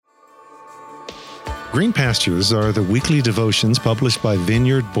Green Pastures are the weekly devotions published by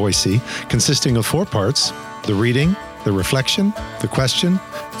Vineyard Boise, consisting of 4 parts: the reading, the reflection, the question,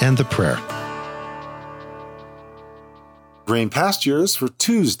 and the prayer. Green Pastures for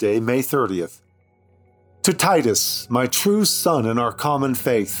Tuesday, May 30th. To Titus, my true son in our common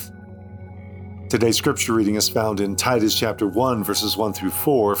faith. Today's scripture reading is found in Titus chapter 1, verses 1 through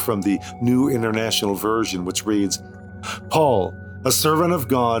 4 from the New International Version, which reads, Paul, a servant of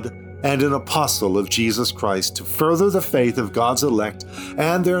God and an apostle of Jesus Christ, to further the faith of God's elect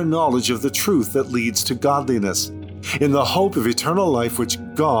and their knowledge of the truth that leads to godliness, in the hope of eternal life which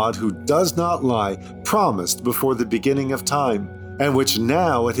God, who does not lie, promised before the beginning of time, and which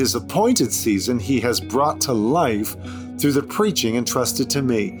now at his appointed season he has brought to life through the preaching entrusted to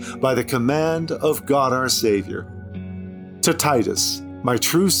me by the command of God our Savior. To Titus, my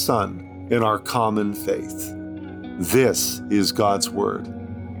true son in our common faith. This is God's Word.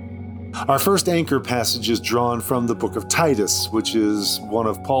 Our first anchor passage is drawn from the book of Titus, which is one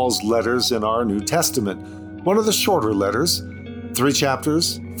of Paul's letters in our New Testament, one of the shorter letters, 3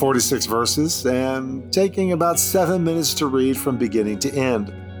 chapters, 46 verses, and taking about 7 minutes to read from beginning to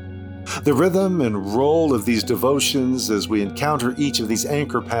end. The rhythm and role of these devotions as we encounter each of these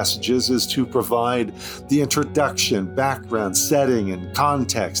anchor passages is to provide the introduction, background, setting, and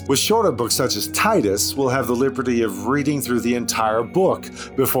context. With shorter books such as Titus, we'll have the liberty of reading through the entire book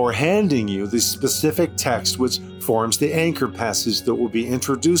before handing you the specific text which forms the anchor passage that will be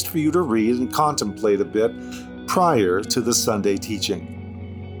introduced for you to read and contemplate a bit prior to the Sunday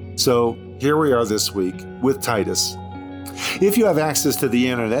teaching. So here we are this week with Titus. If you have access to the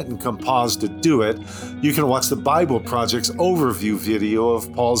internet and can pause to do it, you can watch the Bible Project's overview video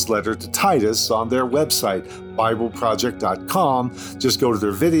of Paul's letter to Titus on their website, BibleProject.com. Just go to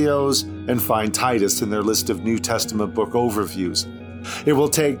their videos and find Titus in their list of New Testament book overviews. It will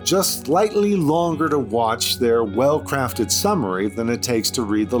take just slightly longer to watch their well-crafted summary than it takes to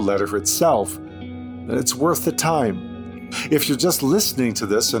read the letter itself. And it's worth the time. If you're just listening to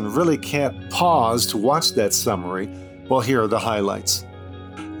this and really can't pause to watch that summary, well, here are the highlights.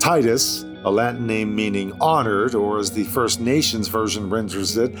 Titus, a Latin name meaning honored, or as the First Nations version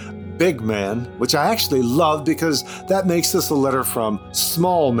renders it, big man, which I actually love because that makes this a letter from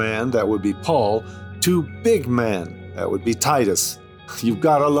small man, that would be Paul, to big man, that would be Titus. You've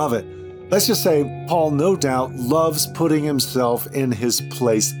got to love it. Let's just say Paul no doubt loves putting himself in his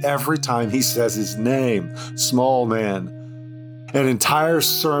place every time he says his name, small man. An entire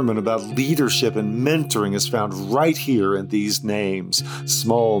sermon about leadership and mentoring is found right here in these names.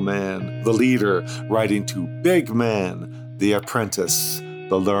 Small man, the leader, writing to big man, the apprentice,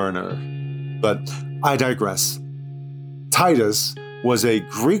 the learner. But I digress. Titus was a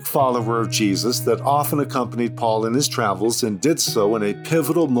Greek follower of Jesus that often accompanied Paul in his travels and did so in a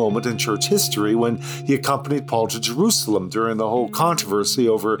pivotal moment in church history when he accompanied Paul to Jerusalem during the whole controversy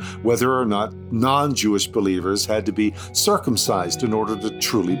over whether or not non-Jewish believers had to be circumcised in order to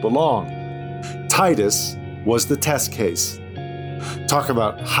truly belong. Titus was the test case. Talk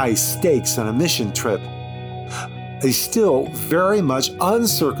about high stakes on a mission trip. A still very much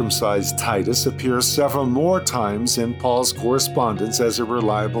uncircumcised Titus appears several more times in Paul's correspondence as a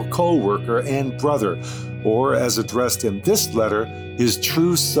reliable co-worker and brother, or as addressed in this letter, his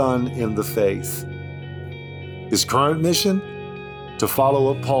true son in the faith. His current mission? To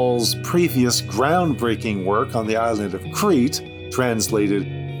follow up Paul's previous groundbreaking work on the island of Crete,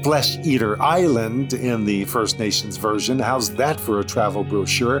 translated Flesh Eater Island in the First Nations version. How's that for a travel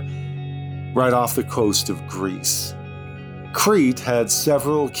brochure? Right off the coast of Greece. Crete had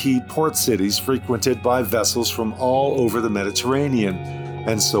several key port cities frequented by vessels from all over the Mediterranean,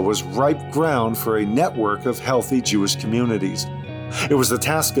 and so was ripe ground for a network of healthy Jewish communities. It was the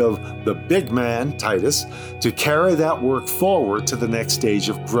task of the big man, Titus, to carry that work forward to the next stage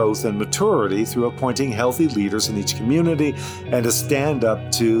of growth and maturity through appointing healthy leaders in each community and to stand up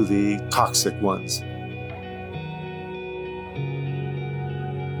to the toxic ones.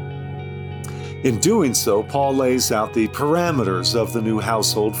 In doing so, Paul lays out the parameters of the new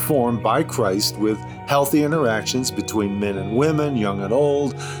household formed by Christ with healthy interactions between men and women, young and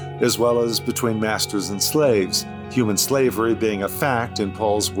old, as well as between masters and slaves, human slavery being a fact in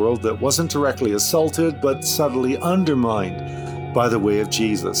Paul's world that wasn't directly assaulted but subtly undermined by the way of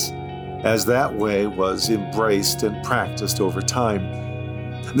Jesus, as that way was embraced and practiced over time.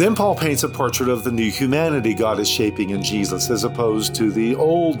 Then Paul paints a portrait of the new humanity God is shaping in Jesus, as opposed to the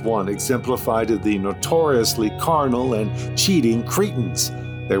old one exemplified in the notoriously carnal and cheating Cretans.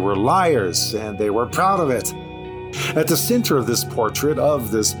 They were liars, and they were proud of it. At the center of this portrait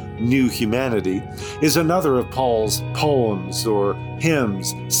of this new humanity, is another of Paul's poems or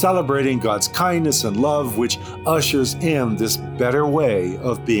hymns celebrating God's kindness and love, which ushers in this better way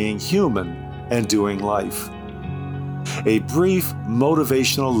of being human and doing life. A brief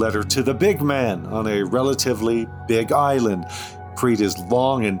motivational letter to the big man on a relatively big island. Crete is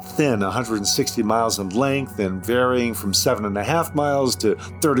long and thin, 160 miles in length and varying from 7.5 miles to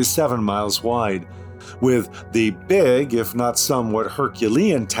 37 miles wide, with the big, if not somewhat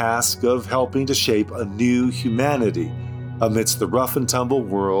Herculean task of helping to shape a new humanity amidst the rough and tumble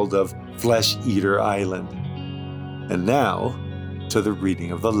world of Flesh Eater Island. And now, to the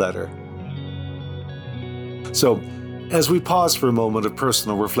reading of the letter. So, as we pause for a moment of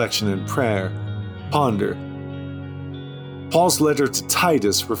personal reflection and prayer, ponder. Paul's letter to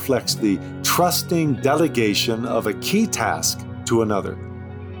Titus reflects the trusting delegation of a key task to another.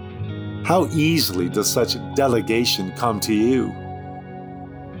 How easily does such delegation come to you?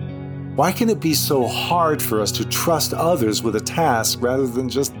 Why can it be so hard for us to trust others with a task rather than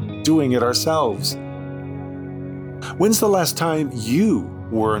just doing it ourselves? When's the last time you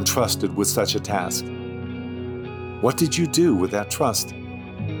were entrusted with such a task? What did you do with that trust?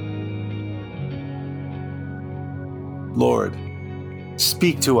 Lord,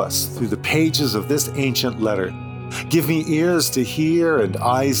 speak to us through the pages of this ancient letter. Give me ears to hear and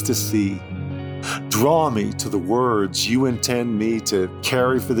eyes to see. Draw me to the words you intend me to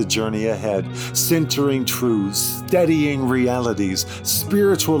carry for the journey ahead, centering truths, steadying realities,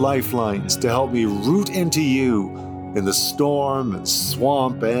 spiritual lifelines to help me root into you in the storm and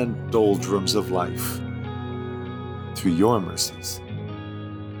swamp and doldrums of life. Through your mercies.